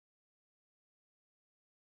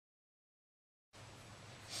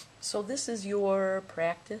So this is your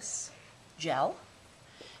practice gel.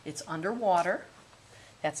 It's underwater.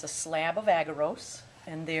 That's a slab of agarose,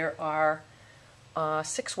 and there are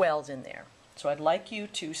 6 wells in there. So I'd like you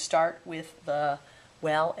to start with the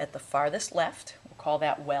well at the farthest left. We'll call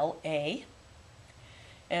that well A.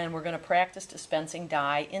 And we're going to practice dispensing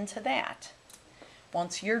dye into that.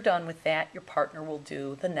 Once you're done with that, your partner will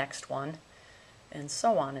do the next one, and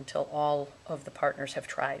so on until all of the partners have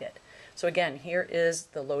tried it. So again, here is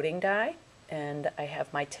the loading die, and I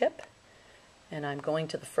have my tip, and I'm going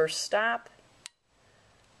to the first stop.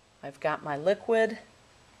 I've got my liquid,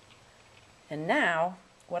 and now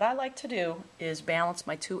what I like to do is balance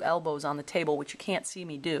my 2 elbows on the table, which you can't see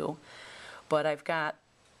me do, but I've got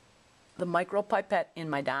the micropipette in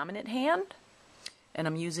my dominant hand, and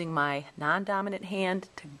I'm using my non-dominant hand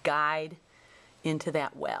to guide into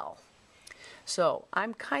that well. So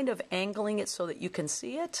I'm kind of angling it so that you can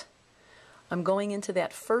see it. I'm going into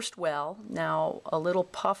that first well. Now a little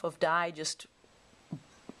puff of dye just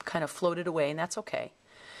kind of floated away, and that's okay.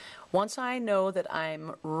 Once I know that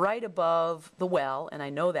I'm right above the well, and I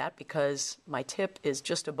know that because my tip is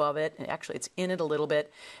just above it, and actually it's in it a little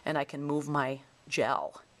bit, and I can move my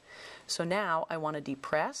gel. So now I want to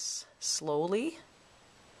depress slowly,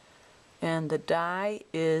 and the dye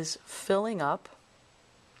is filling up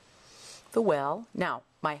the well. Now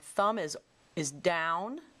my thumb is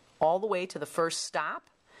down all the way to the first stop.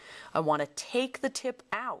 I want to take the tip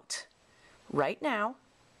out right now,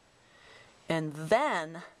 and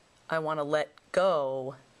then I want to let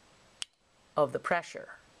go of the pressure.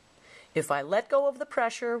 If I let go of the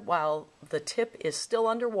pressure while the tip is still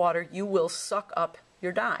underwater, you will suck up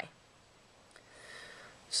your dye.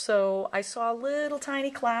 So I saw a little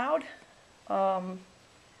tiny cloud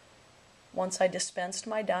once I dispensed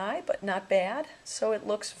my dye, but not bad. So it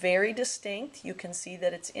looks very distinct. You can see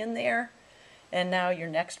that it's in there. And now your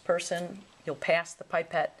next person, you'll pass the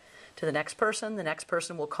pipette to the next person. The next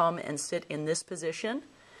person will come and sit in this position.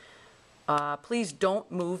 Please don't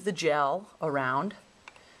move the gel around.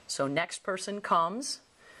 So next person comes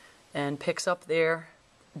and picks up their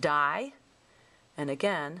dye. And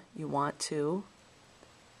again, you want to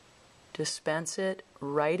dispense it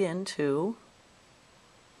right into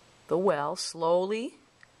the well slowly.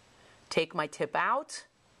 Take my tip out,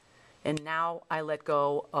 and now I let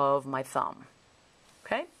go of my thumb.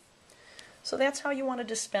 Okay? So that's how you want to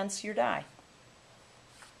dispense your dye.